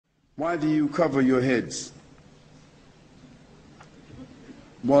Why do you cover your heads?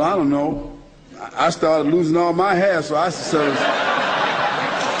 Well, I don't know. I started losing all my hair, so I started...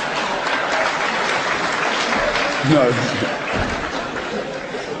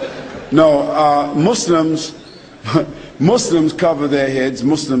 No, Muslims cover their heads,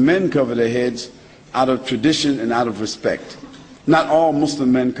 Muslim men cover their heads out of tradition and out of respect. Not all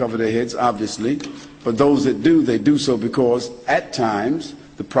Muslim men cover their heads, obviously, but those that do, they do so because at times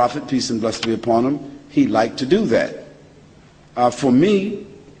the Prophet, peace and blessings be upon him, he liked to do that. For me,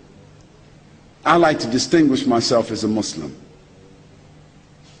 I like to distinguish myself as a Muslim.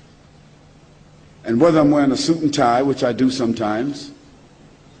 And whether I'm wearing a suit and tie, which I do sometimes,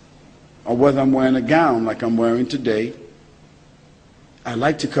 or whether I'm wearing a gown like I'm wearing today, I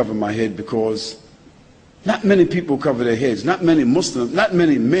like to cover my head because not many people cover their heads. Not many Muslims, not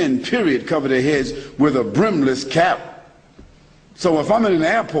many men, period, cover their heads with a brimless cap. So if I'm in an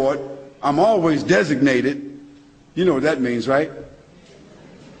airport, I'm always designated. You know what that means, right?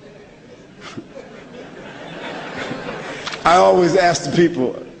 I always ask the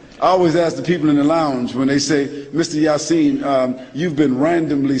people in the lounge when they say, Mr. Yasin, you've been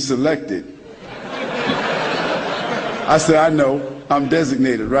randomly selected. I say, I know, I'm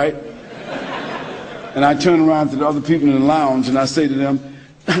designated, right? And I turn around to the other people in the lounge and I say to them,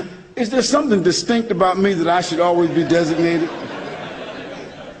 is there something distinct about me that I should always be designated?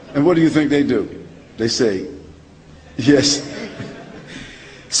 And what do you think they do? They say, yes.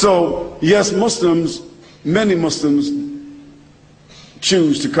 So, yes, Muslims, many Muslims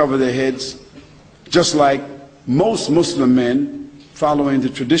choose to cover their heads, just like most Muslim men, following the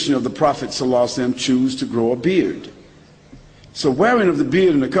tradition of the Prophet ﷺ, choose to grow a beard. So wearing of the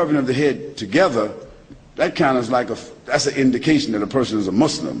beard and the covering of the head together, that kind of is like that's an indication that a person is a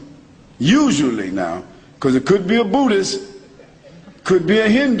Muslim. Usually now, because it could be a Buddhist, could be a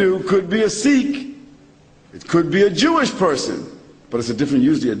Hindu, could be a Sikh, it could be a Jewish person, but it's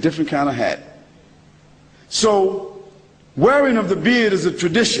usually a different kind of hat. So wearing of the beard is a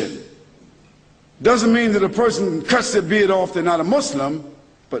tradition. Doesn't mean that a person cuts their beard off, they're not a Muslim,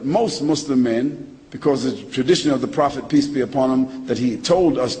 but most Muslim men, because of the tradition of the Prophet, peace be upon him, that he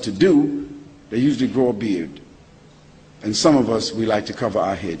told us to do, they usually grow a beard. And some of us, we like to cover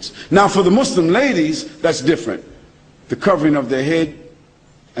our heads. Now for the Muslim ladies, that's different. The covering of their head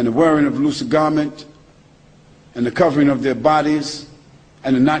and the wearing of loose garment and the covering of their bodies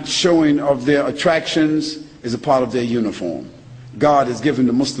and the not showing of their attractions is a part of their uniform. God has given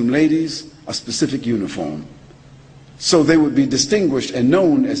the Muslim ladies a specific uniform. So they would be distinguished and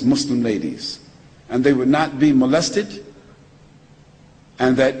known as Muslim ladies. And they would not be molested.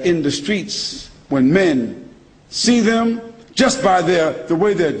 And that in the streets, when men see them, just by the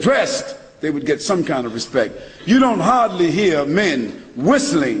way they're dressed, they would get some kind of respect. You don't hardly hear men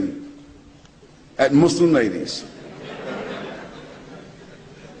whistling at Muslim ladies.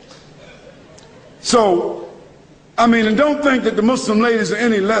 So, I mean, and don't think that the Muslim ladies are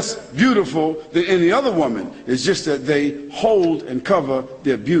any less beautiful than any other woman. It's just that they hold and cover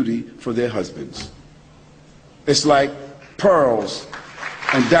their beauty for their husbands. It's like pearls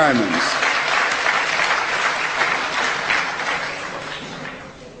and diamonds.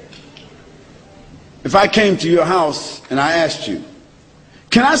 If I came to your house and I asked you,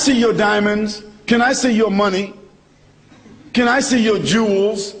 can I see your diamonds? Can I see your money? Can I see your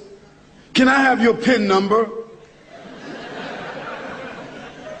jewels? Can I have your PIN number?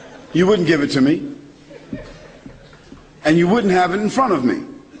 You wouldn't give it to me. And you wouldn't have it in front of me.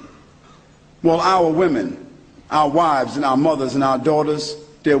 Well, our women, our wives and our mothers and our daughters,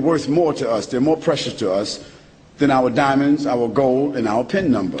 they're worth more to us, they're more precious to us than our diamonds, our gold, and our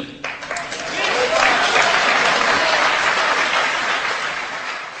PIN number.